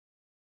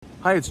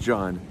Hi, it's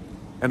John,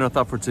 and our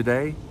thought for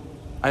today,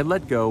 I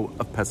let go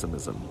of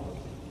pessimism.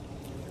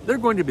 There are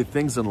going to be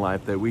things in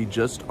life that we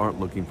just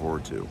aren't looking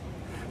forward to.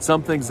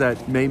 Some things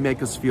that may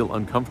make us feel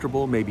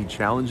uncomfortable, may be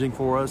challenging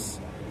for us.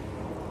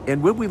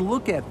 And when we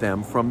look at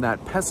them from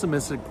that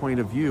pessimistic point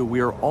of view, we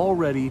are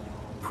already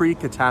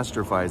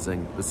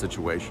pre-catastrophizing the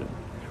situation.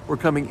 We're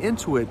coming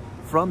into it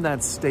from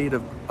that state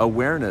of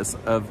awareness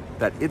of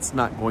that it's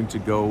not going to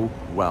go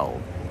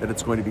well, that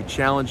it's going to be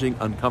challenging,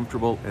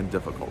 uncomfortable, and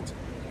difficult.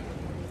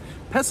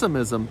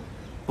 Pessimism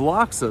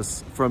blocks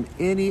us from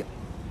any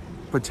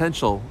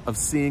potential of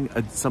seeing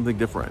something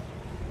different,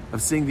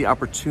 of seeing the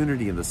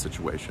opportunity in the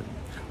situation,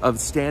 of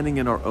standing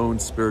in our own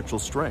spiritual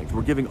strength.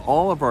 We're giving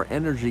all of our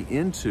energy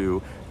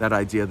into that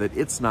idea that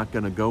it's not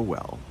going to go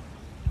well,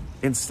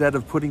 instead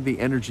of putting the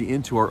energy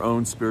into our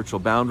own spiritual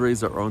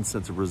boundaries, our own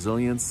sense of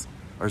resilience,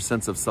 our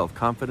sense of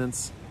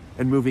self-confidence,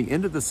 and moving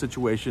into the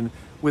situation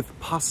with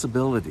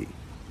possibility,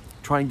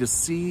 trying to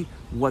see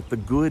what the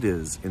good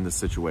is in the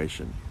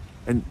situation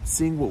and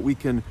seeing what we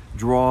can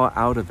draw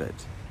out of it.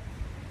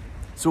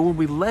 So when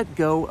we let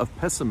go of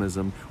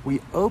pessimism,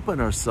 we open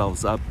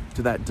ourselves up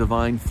to that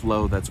divine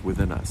flow that's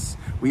within us.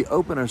 We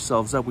open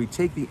ourselves up, we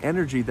take the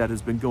energy that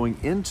has been going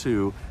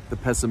into the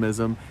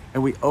pessimism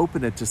and we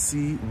open it to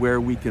see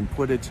where we can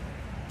put it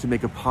to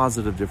make a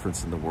positive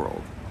difference in the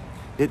world.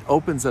 It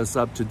opens us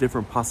up to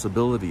different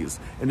possibilities,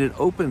 and it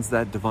opens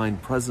that divine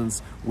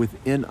presence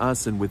within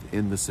us and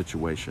within the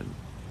situation.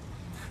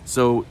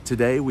 So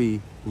today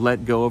we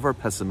let go of our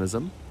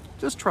pessimism.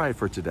 Just try it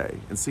for today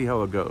and see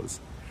how it goes.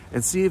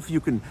 And see if you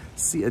can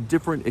see a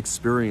different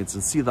experience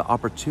and see the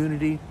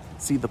opportunity,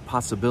 see the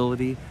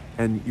possibility,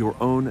 and your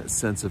own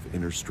sense of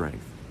inner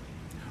strength.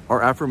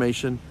 Our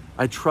affirmation,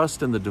 I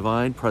trust in the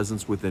divine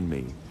presence within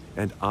me,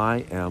 and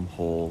I am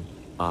whole,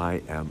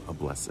 I am a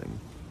blessing.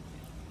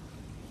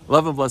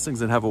 Love and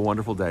blessings, and have a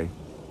wonderful day.